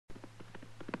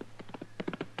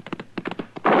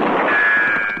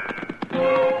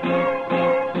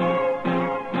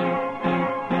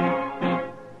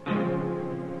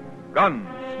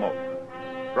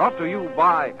to you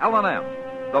by L&M,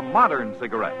 the modern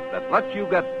cigarette that lets you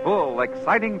get full,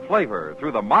 exciting flavor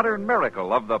through the modern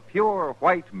miracle of the pure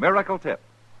white miracle tip.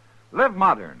 Live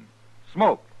modern.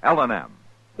 Smoke L&M.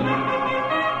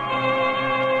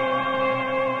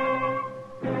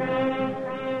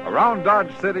 Around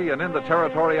Dodge City and in the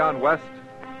territory on West,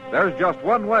 there's just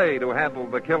one way to handle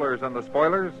the killers and the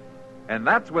spoilers, and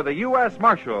that's with a U.S.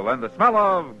 Marshal and the smell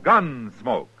of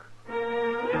Gunsmoke.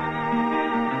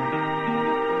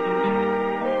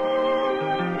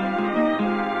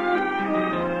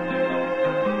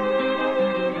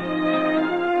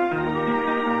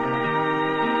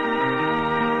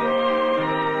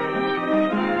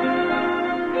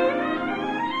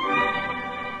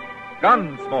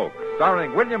 Gunsmoke,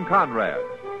 starring William Conrad.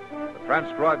 The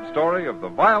transcribed story of the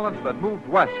violence that moved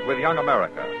west with young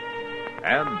America.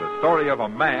 And the story of a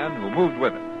man who moved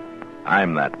with it.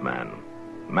 I'm that man.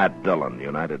 Matt Dillon,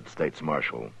 United States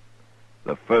Marshal.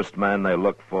 The first man they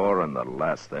look for and the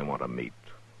last they want to meet.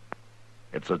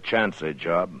 It's a chancy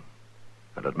job,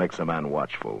 and it makes a man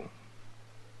watchful.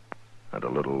 And a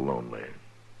little lonely.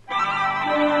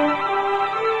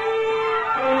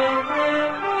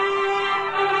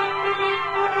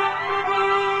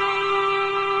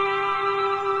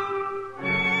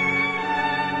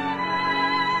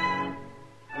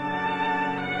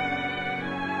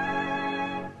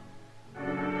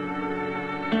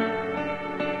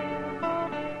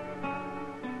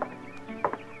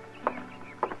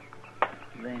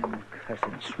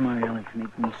 Cussed smile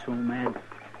make me so mad.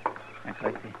 Act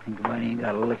like they think about he ain't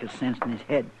got a lick of sense in his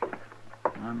head.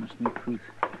 Honest me truth.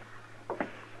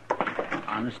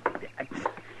 Honest.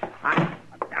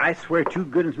 I swear to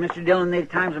goodness, Mr. Dillon, there's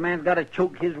times a man's got to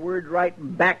choke his words right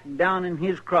back down in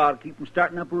his craw to keep from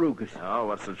starting up a ruckus. Oh,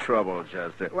 what's the trouble,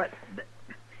 Chester? What?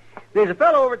 There's a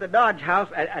fellow over at the Dodge House,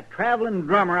 a traveling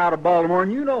drummer out of Baltimore,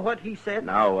 and you know what he said?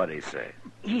 Now what'd he say?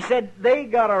 He said they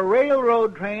got a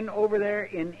railroad train over there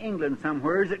in England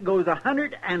somewhere that goes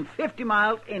 150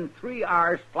 miles in 3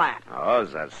 hours flat. Oh,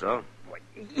 is that so?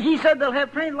 He said they'll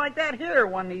have trains like that here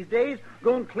one of these days,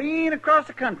 going clean across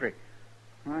the country.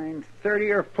 In 30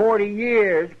 or 40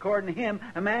 years, according to him,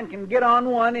 a man can get on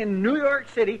one in New York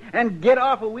City and get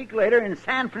off a week later in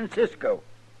San Francisco.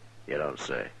 You don't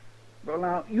say. Well,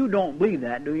 now, you don't believe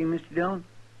that, do you, Mr. Dillon?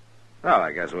 Well,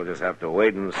 I guess we'll just have to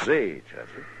wait and see,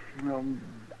 Chester. Well,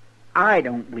 I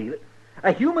don't believe it.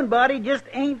 A human body just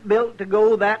ain't built to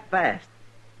go that fast.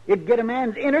 It'd get a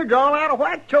man's innards all out of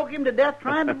whack, choke him to death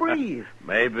trying to breathe.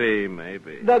 Maybe.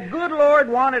 The good Lord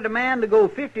wanted a man to go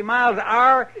 50 miles an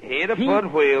hour. He'd have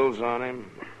put wheels on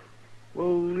him.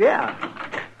 Well, yeah.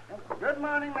 Good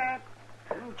morning, Matt.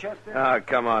 Chester. Oh,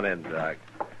 come on in, Doc.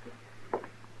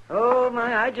 Oh,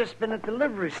 my, I just been at the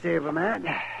livery stable, Matt.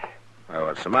 Well,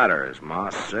 what's the matter? Is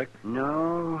Moss sick?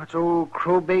 No, it's old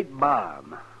Crowbait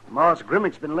Bob. Moss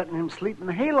Grimmick's been letting him sleep in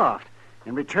the hayloft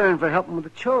in return for helping with the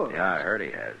chores. Yeah, I heard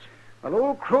he has. Well,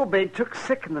 old Crowbait took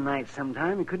sick in the night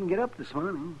sometime. He couldn't get up this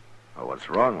morning. Oh, what's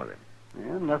wrong with him?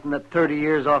 Yeah, nothing that 30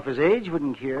 years off his age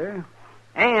wouldn't cure.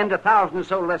 And 1,000 or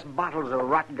so less bottles of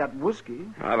rot-gut whiskey.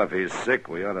 Well, if he's sick,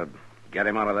 we ought to get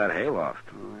him out of that hayloft.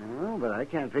 Well, but I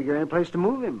can't figure any place to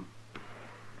move him.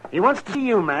 He wants to see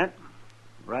you, Matt.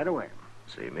 Right away.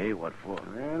 See me? What for?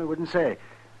 Well, I wouldn't say.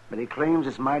 But he claims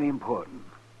it's mighty important.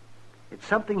 It's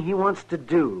something he wants to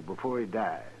do before he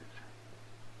dies.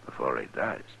 Before he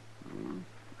dies?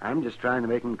 I'm just trying to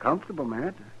make him comfortable,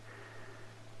 Matt.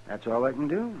 That's all I can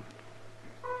do.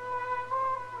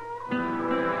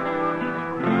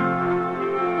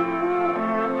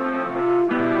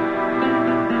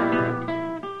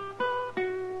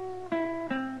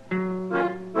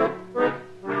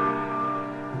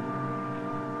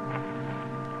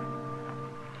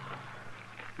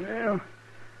 Well,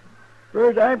 as far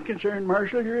as I'm concerned,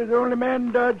 Marshal, you're the only man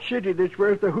in Dodge City that's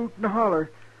worth a hoot and a holler.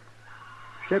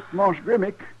 Except Moss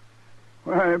Grimmick.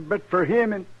 Why, but for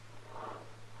him and...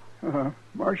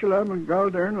 Marshal, I'm a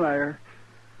gol-darn liar.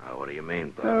 Oh, what do you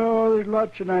mean, Bob? Oh, there's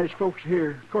lots of nice folks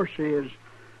here. Of course there is.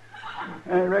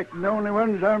 I reckon the only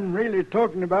ones I'm really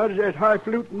talking about is that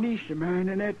high-fluting niece of mine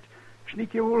and that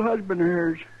sneaky old husband of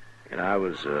hers. You know, I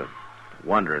was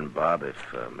wondering, Bob, if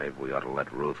maybe we ought to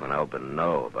let Ruth and Elbin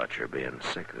know about your being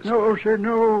sick this No, morning. sir,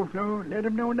 no. Let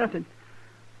them know nothing.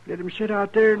 Let them sit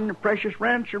out there in the precious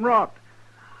ranch and rot.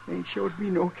 Ain't showed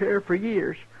me no care for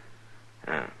years.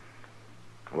 Yeah.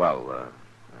 Well,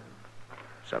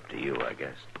 it's up to you, I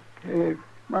guess.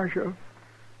 Marshal,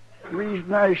 the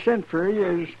reason I sent for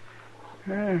you is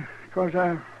because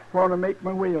I want to make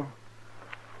my will.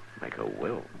 Make a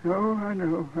will? Oh, I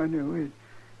know. It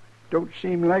don't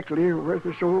seem likely a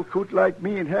worthless old coot like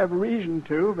me'd have a reason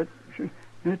to, but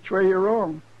that's where you're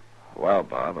wrong. Well,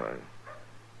 Bob,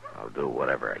 I'll do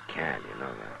whatever I can, you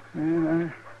know that. And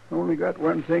I only got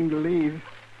one thing to leave.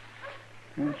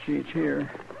 Let's see, it's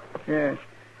here. Yes,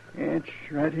 it's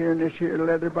right here in this here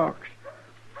leather box.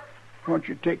 I want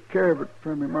you to take care of it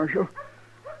for me, Marshal.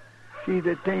 See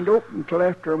that it ain't open till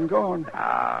after I'm gone.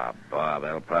 Ah, Bob,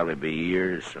 that'll probably be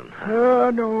years soon. Oh,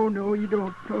 no, you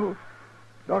don't know.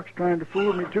 Doc's trying to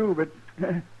fool me, too, but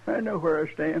I know where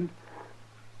I stand.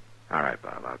 All right,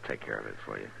 Bob, I'll take care of it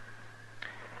for you.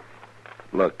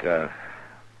 Look,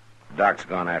 Doc's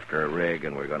gone after a rig,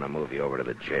 and we're going to move you over to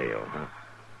the jail, huh?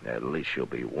 At least you'll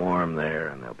be warm there,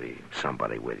 and there'll be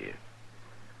somebody with you.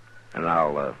 And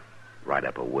I'll write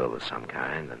up a will of some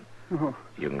kind, and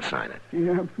you can sign it.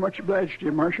 Yeah, I'm much obliged to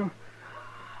you, Marshal.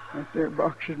 That there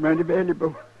box is mighty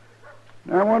valuable.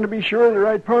 And I want to be sure the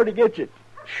right party gets it.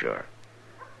 Sure.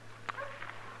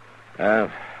 Who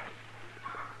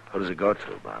does it go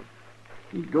to, Bob?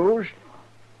 It goes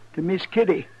to Miss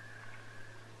Kitty.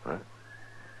 What?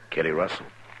 Kitty Russell?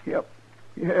 Yep.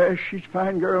 Yeah, she's a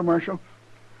fine girl, Marshal.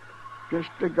 Just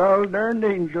a gol-darned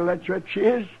angel, that's what she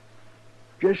is.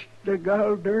 Just a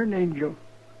gol-darned angel.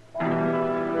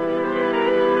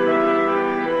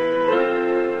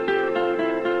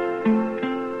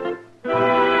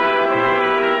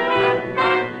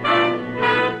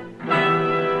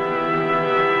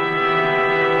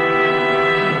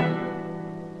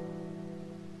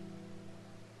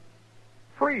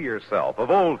 Free yourself of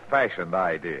old-fashioned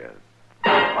ideas.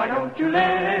 Why don't you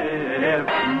live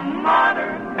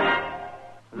modern?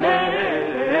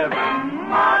 Live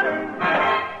modern.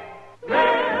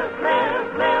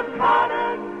 Live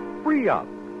modern. Free up.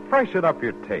 Freshen up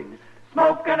your taste.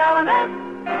 Smoke an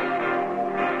L&M.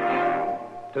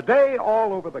 Today,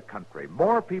 all over the country,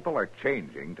 more people are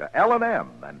changing to L&M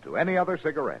than to any other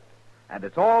cigarette. And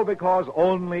it's all because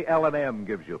only L&M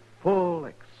gives you full,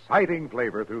 exciting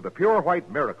flavor through the pure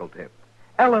white miracle tip.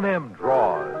 L&M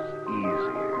draws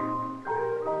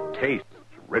easier, tastes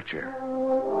richer,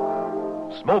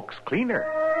 smokes cleaner.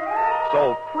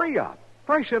 So free up,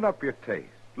 freshen up your taste,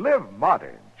 live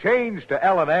modern, change to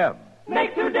L&M.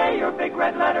 Make today your big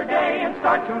red letter day and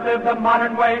start to live the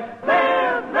modern way.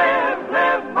 Live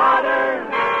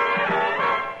modern.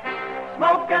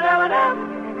 Smoke an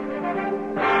L&M.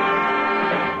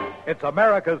 It's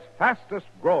America's fastest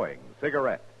growing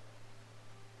cigarette.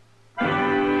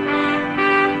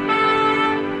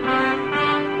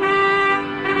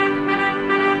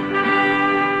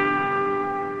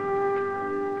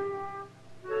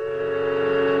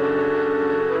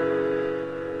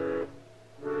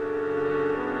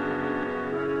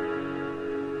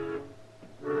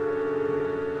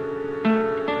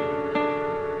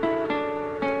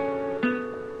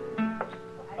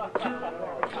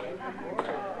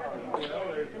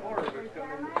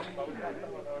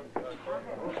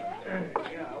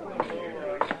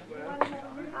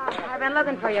 I've been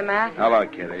looking for you, Matt. Hello,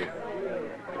 Kitty.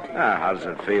 How does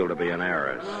it feel to be an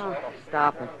heiress? Oh,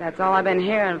 stop it. That's all I've been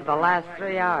hearing for the last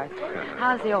 3 hours.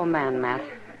 How's the old man, Matt?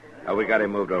 We got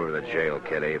him moved over to the jail,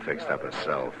 Kitty. Fixed up a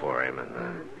cell for him,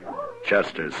 and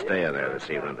Chester's staying there this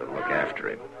evening to look after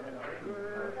him.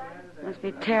 Must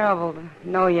be terrible to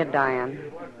know you're dying.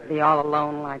 Be all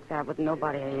alone like that with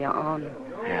nobody of your own.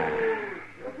 Yeah.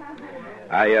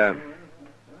 I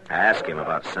asked him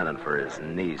about sending for his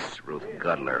niece, Ruth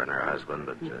Gudler, and her husband,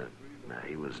 but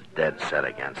he was dead set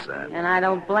against that. And I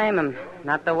don't blame him.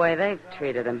 Not the way they've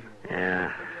treated him.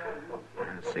 Yeah.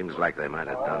 It seems like they might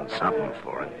have done something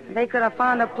for him. They could have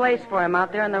found a place for him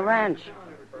out there in the ranch.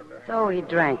 So he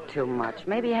drank too much.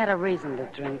 Maybe he had a reason to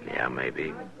drink. Yeah,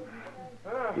 maybe.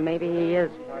 Maybe he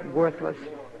is worthless.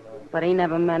 But he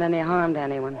never meant any harm to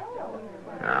anyone.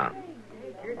 No.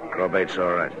 Crowbait's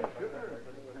all right.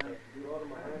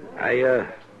 I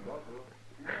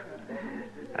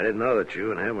didn't know that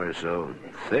you and him were so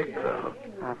thick, though.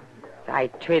 I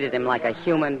treated him like a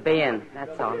human being,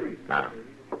 that's all. No.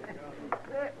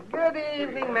 Good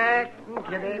evening, Mac and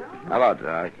Kitty. Hello,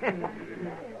 Doc.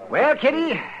 Well,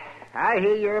 Kitty, I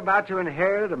hear you're about to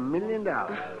inherit $1 million.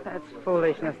 That's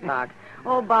foolishness, Doc.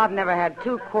 Old Bob never had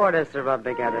 2 quarters to rub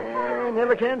together.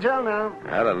 Never can tell now.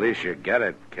 Well, at least you get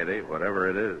it, Kitty, whatever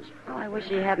it is. Oh, I wish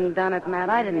he hadn't done it, Matt.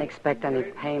 I didn't expect any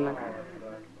payment.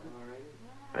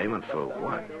 Payment for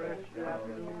what?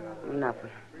 Nothing.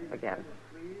 Forget it.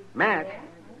 Matt,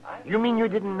 you mean you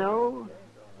didn't know?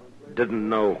 Didn't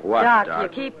know what, Doc, Doc? you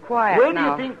keep quiet Where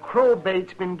now. do you think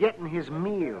Crowbait's been getting his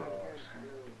meals?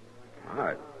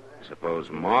 I suppose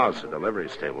Ma's, the delivery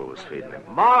stable, was feeding him.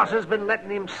 Moss has been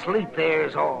letting him sleep there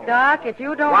is all. Doc, if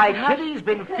you don't... Why, Kitty's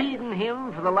been feeding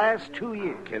him for the last 2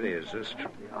 years. Kitty, is this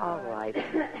true? All right.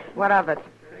 What of it?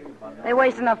 They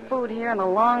waste enough food here on the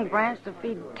Long Branch to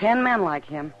feed 10 men like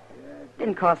him.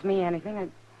 Didn't cost me anything.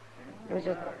 It was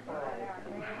just...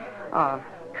 Oh,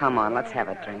 come on, let's have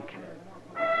a drink.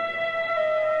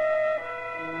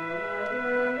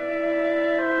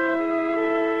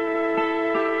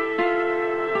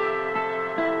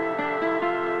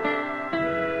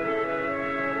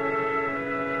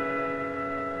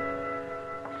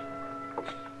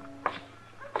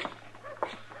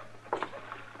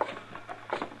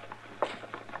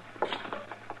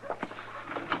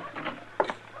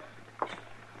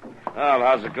 Well,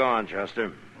 how's it going,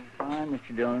 Chester? Fine,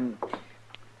 Mr. Dillon.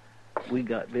 We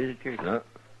got visitors. No.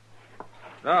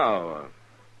 Oh,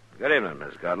 good evening,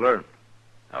 Miss Cutler.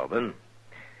 Alvin.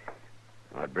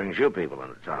 What brings you people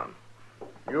into town?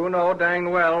 You know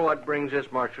dang well what brings us,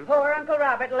 Marshal. Poor Uncle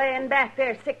Robert laying back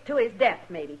there sick to his death,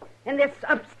 maybe. And this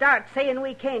upstart saying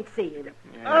we can't see him.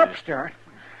 Upstart?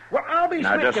 Well, I'll be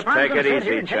Now, switched just if I'm take gonna it sit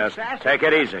here easy, and take Chester. sass. Take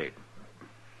it easy.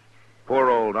 Poor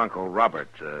old Uncle Robert.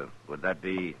 Would that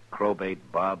be Crowbait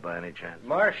Bob by any chance?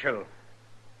 Marshal,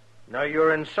 now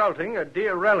you're insulting a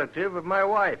dear relative of my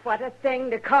wife. What a thing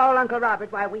to call Uncle Robert.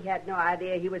 Why, we had no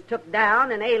idea he was took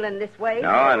down and ailing this way. No,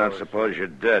 I don't suppose you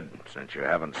did, since you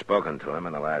haven't spoken to him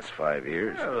in the last 5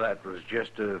 years. Well, that was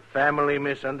just a family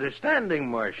misunderstanding,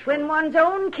 Marshal. When one's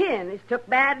own kin is took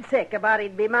bad sick, a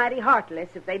body'd be mighty heartless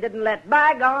if they didn't let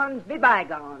bygones be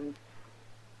bygones.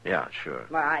 Yeah, sure.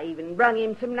 Why, I even brung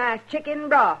him some nice chicken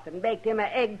broth and baked him an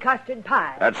egg custard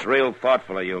pie. That's real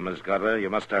thoughtful of you, Miss Cutler.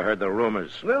 You must have heard the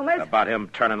rumors. Rumors? About him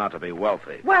turning out to be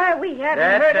wealthy. Why, we haven't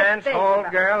That heard dance a thing hall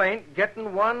about- girl ain't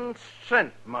getting 1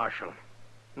 cent, Marshal.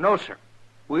 No, sir.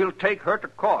 We'll take her to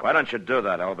court. Why don't you do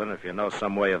that, Alvin, if you know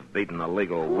some way of beating a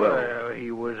legal will? Well,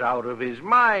 he was out of his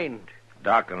mind.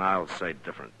 Doc and I'll say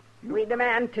different. We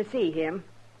demand to see him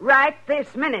right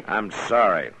this minute. I'm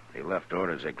sorry. He left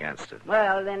orders against it.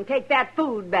 Well, then take that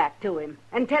food back to him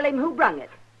and tell him who brung it.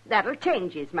 That'll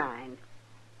change his mind.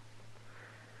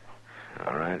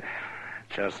 All right.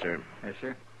 Chester, Yes,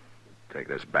 sir. take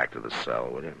this back to the cell,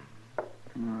 will you? All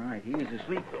right. He was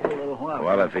asleep for a little while.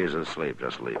 Well, if he's asleep,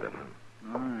 just leave him.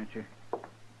 All right, sir.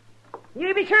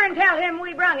 You be sure and tell him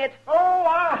we brung it. Oh,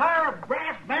 I'll hire a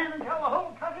brass band and tell the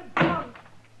whole country.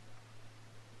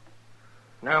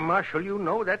 Now, Marshal, you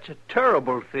know that's a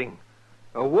terrible thing.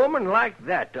 A woman like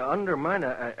that to undermine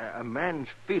a man's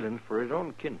feelings for his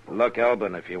own kinfolk. Look,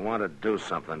 Alvin, if you want to do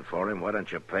something for him, why don't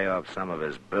you pay off some of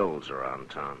his bills around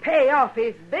town? Pay off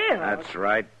his bill. That's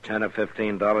right. $10 or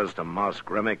 $15 to Moss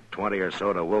Grimmick, 20 or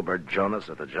so to Wilbur Jonas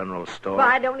at the general store.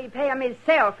 Why don't he pay him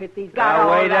himself if he's got Now,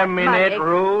 all wait that a minute,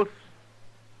 money? Ruth.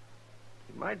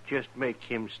 It might just make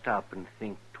him stop and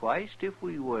think twice if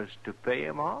we was to pay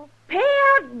him off. Pay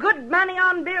out good money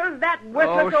on bills, that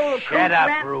worthless Oh, old shut coot up,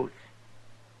 rat. Ruth.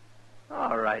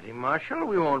 All righty, Marshal.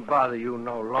 We won't bother you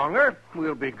no longer.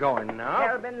 We'll be going now.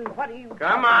 Kelvin, what are you Come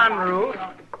talking on, about? Ruth.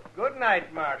 Good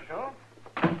night, Marshal.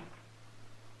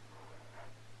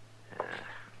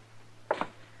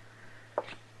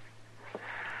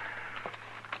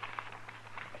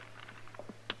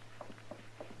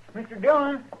 Mr.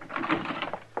 Dillon,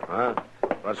 Huh?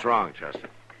 What's wrong, Chester?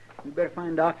 you better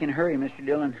find Doc in a hurry, Mr.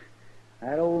 Dillon.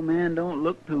 That old man don't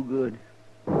look too good.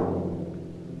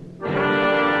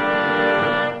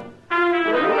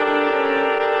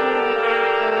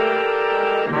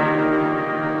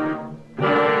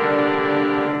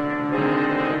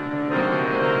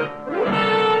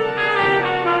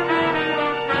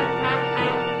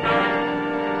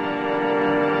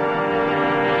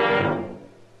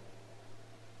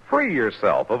 Free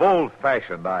yourself of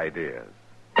old-fashioned ideas.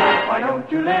 Why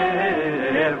don't you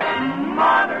live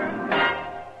modern?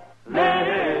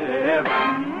 Live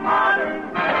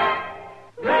modern.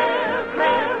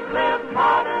 Live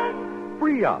modern.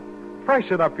 Free up.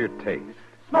 Freshen up your taste.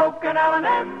 Smoke an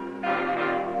L&M.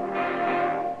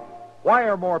 Why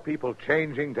are more people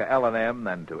changing to L&M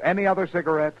than to any other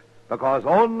cigarette? Because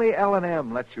only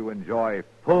L&M lets you enjoy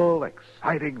full,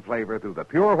 exciting flavor through the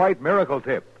pure white miracle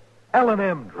tip.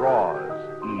 L&M draws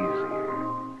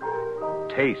easier,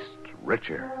 tastes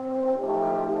richer,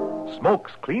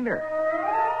 smokes cleaner.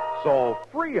 So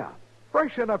free up,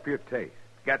 freshen up your taste,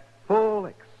 get full,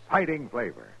 exciting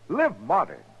flavor. Live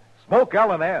modern. Smoke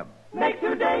L&M. Make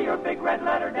today your big red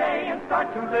letter day and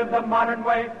start to live the modern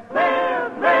way.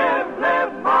 Live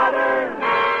modern.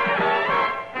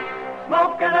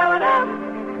 Smoke an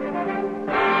L&M.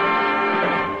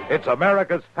 It's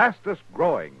America's fastest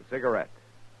growing cigarette.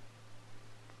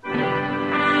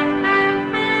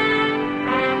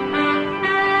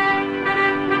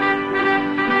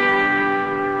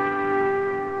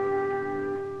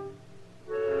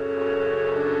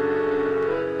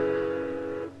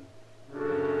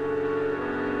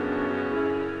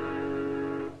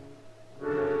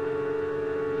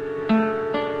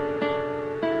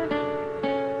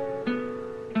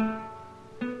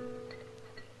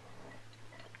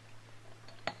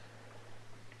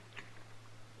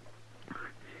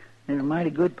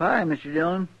 mighty good pie, Mr.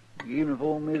 Dillon, even if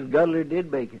old Miss Gudler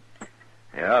did bake it.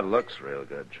 Yeah, it looks real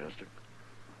good, Chester.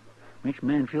 Makes a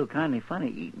man feel kind of funny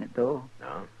eating it, though.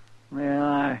 No? Well,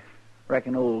 I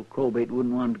reckon old Crowbait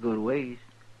wouldn't want it to go to waste.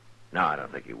 No, I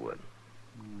don't think he would.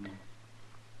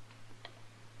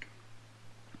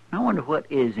 I wonder what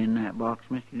is in that box,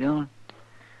 Mr. Dillon.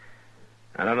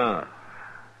 I don't know.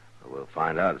 But we'll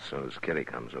find out as soon as Kitty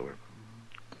comes over.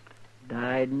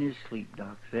 Died in his sleep,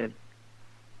 Doc said.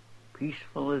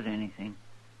 Peaceful as anything.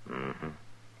 Mm-hmm.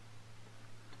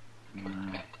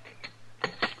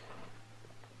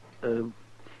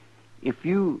 If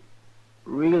you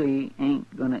really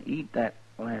ain't gonna eat that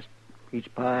last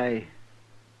peach pie...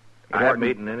 I haven't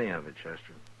eaten any of it,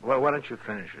 Chester. Well, why don't you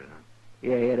finish it? Huh?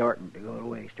 Yeah, it oughtn't to go to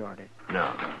waste, ought it?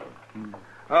 No.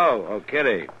 Oh,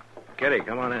 Kitty. Kitty,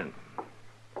 come on in.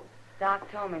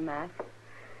 Doc told me, Matt.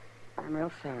 I'm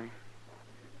real sorry.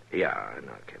 Yeah, I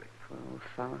know, Kitty. Poor old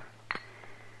fella.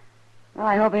 Well,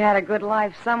 I hope he had a good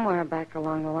life somewhere back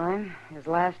along the line. His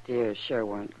last years sure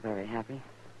weren't very happy.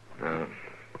 No.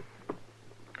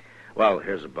 Well,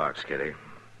 here's a box, Kitty.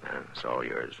 It's all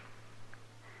yours.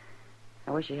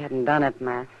 I wish he hadn't done it,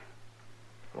 Matt.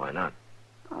 Why not?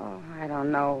 Oh, I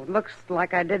don't know. Looks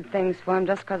like I did things for him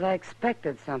just because I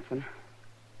expected something.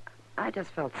 I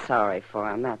just felt sorry for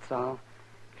him, that's all.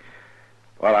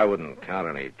 Well, I wouldn't count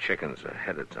any chickens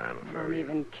ahead of time. I don't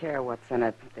even care what's in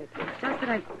it. It's just that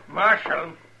I...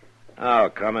 Marshal. Oh,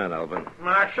 come in, Elvin.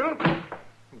 Marshal,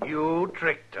 you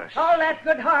tricked us. All that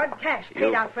good hard cash paid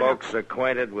You out for folks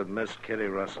acquainted with Miss Kitty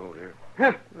Russell here?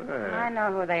 I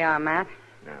know who they are, Matt.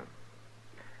 Yeah.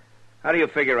 How do you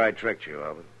figure I tricked you,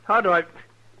 Elvin? How do I...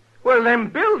 Well, them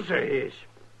bills are his.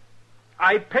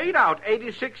 I paid out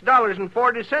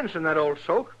 $86.40 in that old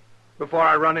soak before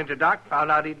I run into Doc, found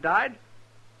out he'd died.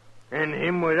 And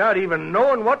him without even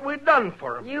knowing what we'd done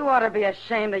for him. You ought to be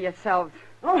ashamed of yourselves.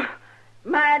 Oh,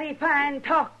 mighty fine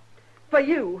talk for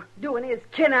you, doing his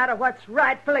kin out of what's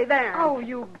rightfully theirs. Oh,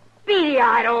 you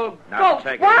beady-eyed old Now, goat.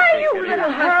 take it Why easy, are you Kitty.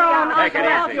 little hurl on us? Take it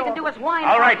All else easy. you can do is whine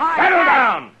All so right, hard. settle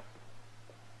down!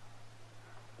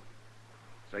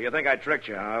 So you think I tricked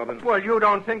you, huh, Elvin? Well, you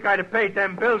don't think I'd have paid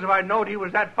them bills if I'd known he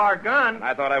was that far gone.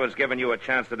 I thought I was giving you a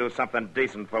chance to do something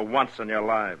decent for once in your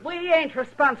lives. We ain't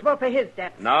responsible for his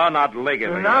debts. No, not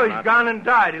legally. Well, now you're he's not. gone and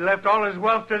died. He left all his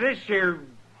wealth to this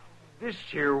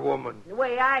here woman. The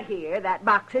way I hear, that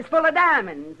box is full of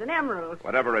diamonds and emeralds.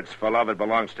 Whatever it's full of, it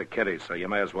belongs to Kitty, so you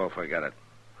may as well forget it.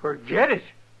 Forget it.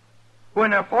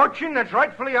 When a fortune that's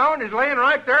rightfully ours is laying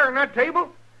right there on that table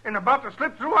and about to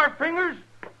slip through our fingers,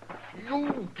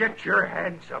 you get your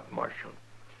hands up, Marshal.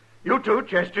 You too,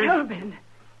 Chester. Elvin.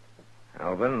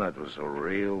 Elvin, that was a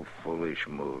real foolish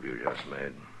move you just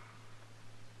made.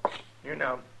 You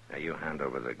know. Now, you hand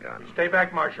over the gun. Stay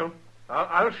back, Marshal.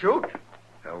 I'll shoot.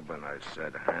 Elvin, I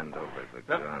said hand over the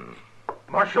gun.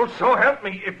 Marshal, so help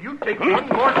me. If you take one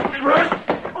more thrust...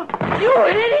 You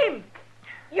hit him.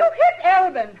 You hit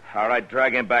Elvin. All right,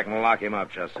 drag him back and lock him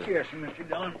up, Chester. Yes, Mr.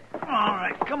 Dillon. All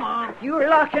right, come on. You're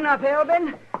locking up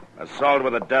Elvin. Assault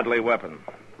with a deadly weapon.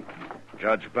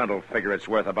 Judge Brent will figure it's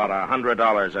worth about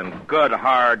 $100 in good,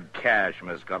 hard cash,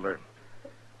 Miss Gudler.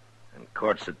 And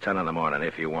court's at 10 in the morning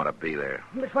if you want to be there.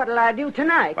 But what'll I do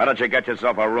tonight? Why don't you get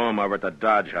yourself a room over at the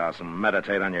Dodge House and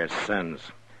meditate on your sins?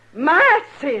 My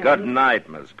sin. Good night,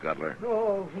 Miss Gudler.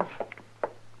 Oh.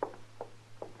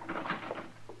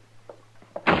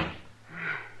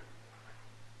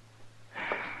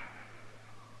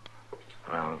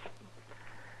 Well,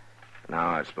 now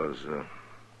I suppose you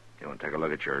want to take a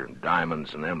look at your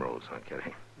diamonds and emeralds, huh,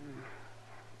 Kitty?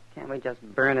 Can't we just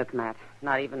burn it, Matt?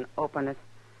 Not even open it?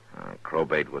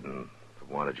 Crowbait wouldn't have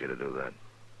wanted you to do that.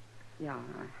 Yeah,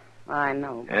 I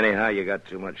know. Anyhow, you got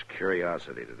too much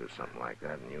curiosity to do something like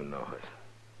that, and you know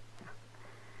it.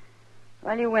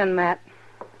 Well, you win, Matt.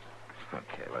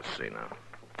 Okay, let's see now.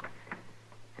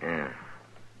 Yeah,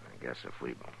 I guess if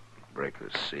we break the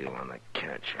seal on the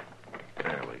catch.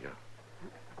 There we go.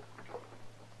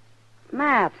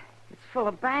 Matt, it's full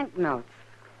of banknotes.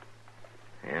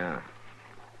 Yeah.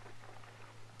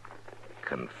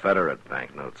 Confederate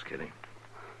banknotes, Kitty.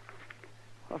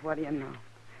 Well, what do you know?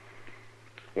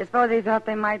 You suppose he thought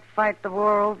they might fight the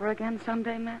war over again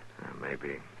someday, Matt?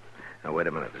 Maybe. Now, wait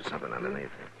a minute. There's something underneath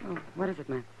it. Oh, what is it,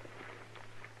 Matt?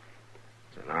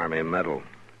 It's an Army medal.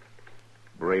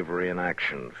 Bravery in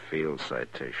Action Field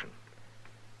Citation.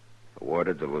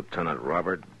 Awarded to Lieutenant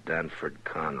Robert Danford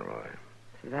Conroy.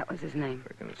 See, that was his name.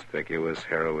 For conspicuous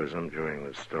heroism during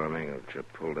the storming of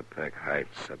Chapultepec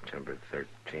Heights, September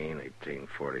 13,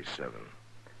 1847.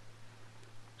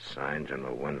 Signed,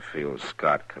 General Winfield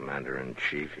Scott,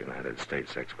 Commander-in-Chief, United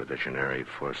States Expeditionary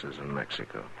Forces in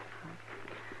Mexico.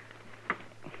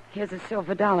 Here's a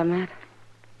silver dollar, Matt.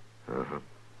 Uh-huh.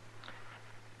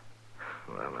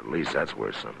 Well, at least that's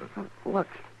worth something. Oh, look.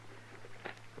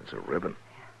 It's a ribbon.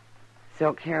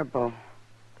 Silk hair bow.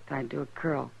 Tied to a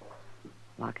curl.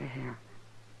 Lock of hair.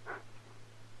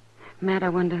 Matt, I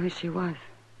wonder who she was.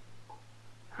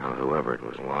 Well, whoever it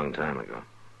was, a long time ago.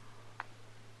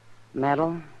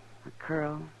 Metal, a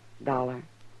curl, dollar.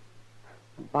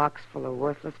 A box full of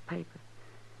worthless paper.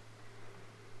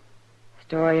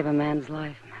 Story of a man's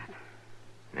life, Matt.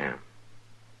 Yeah.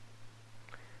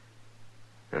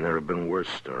 And there have been worse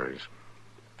stories.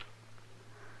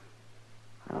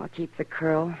 Well, I'll keep the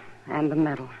curl and the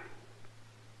medal.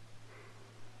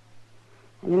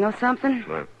 And you know something?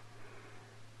 What?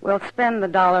 We'll spend the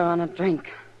dollar on a drink.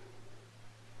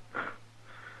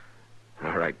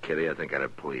 All right, Kitty, I think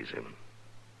that'd please him.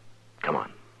 Come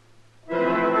on.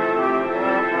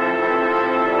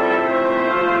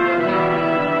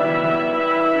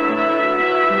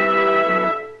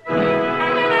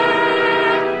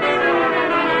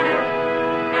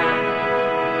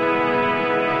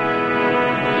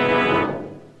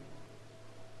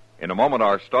 In a moment,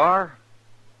 our star,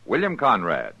 William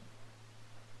Conrad.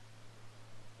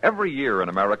 Every year in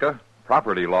America,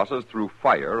 property losses through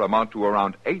fire amount to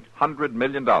around $800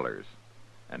 million.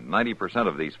 And 90%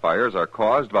 of these fires are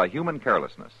caused by human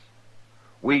carelessness.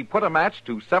 We put a match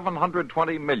to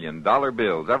 $720 million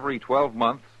bills every 12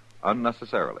 months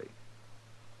unnecessarily.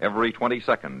 Every 20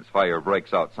 seconds, fire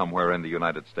breaks out somewhere in the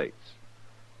United States.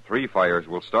 3 fires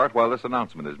will start while this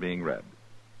announcement is being read.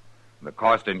 The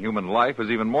cost in human life is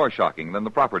even more shocking than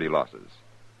the property losses.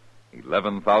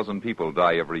 11,000 people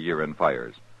die every year in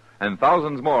fires, and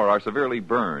thousands more are severely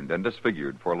burned and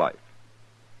disfigured for life.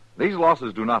 These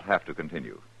losses do not have to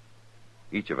continue.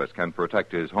 Each of us can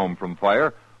protect his home from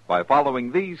fire by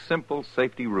following these simple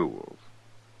safety rules.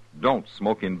 Don't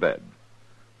smoke in bed.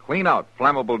 Clean out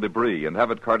flammable debris and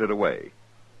have it carted away.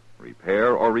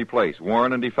 Repair or replace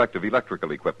worn and defective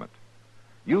electrical equipment.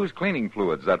 Use cleaning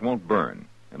fluids that won't burn.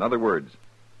 In other words,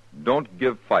 don't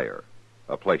give fire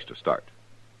a place to start.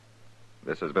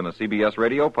 This has been a CBS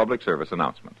Radio public service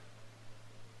announcement.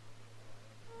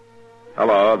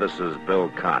 Hello, this is Bill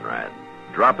Conrad,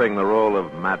 dropping the role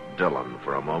of Matt Dillon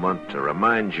for a moment to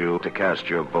remind you to cast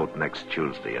your vote next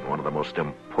Tuesday in one of the most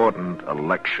important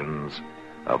elections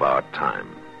of our time.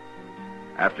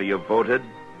 After you've voted,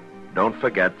 don't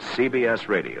forget CBS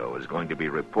Radio is going to be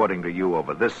reporting to you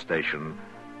over this station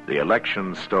the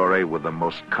election story with the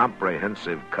most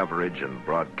comprehensive coverage in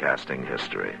broadcasting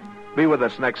history. Be with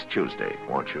us next Tuesday,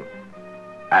 won't you?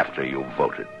 After you've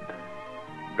voted.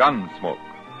 Gunsmoke.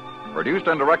 Produced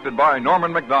and directed by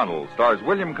Norman MacDonald, stars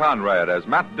William Conrad as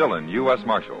Matt Dillon, U.S.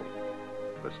 Marshal.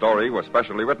 The story was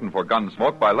specially written for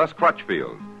Gunsmoke by Les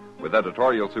Crutchfield, with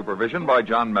editorial supervision by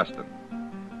John Meston.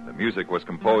 The music was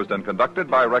composed and conducted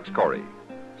by Rex Corey.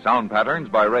 Sound patterns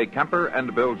by Ray Kemper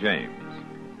and Bill James.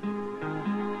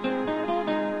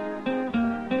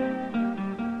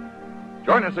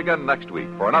 Join us again next week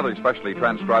for another specially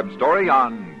transcribed story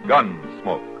on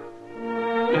Gunsmoke.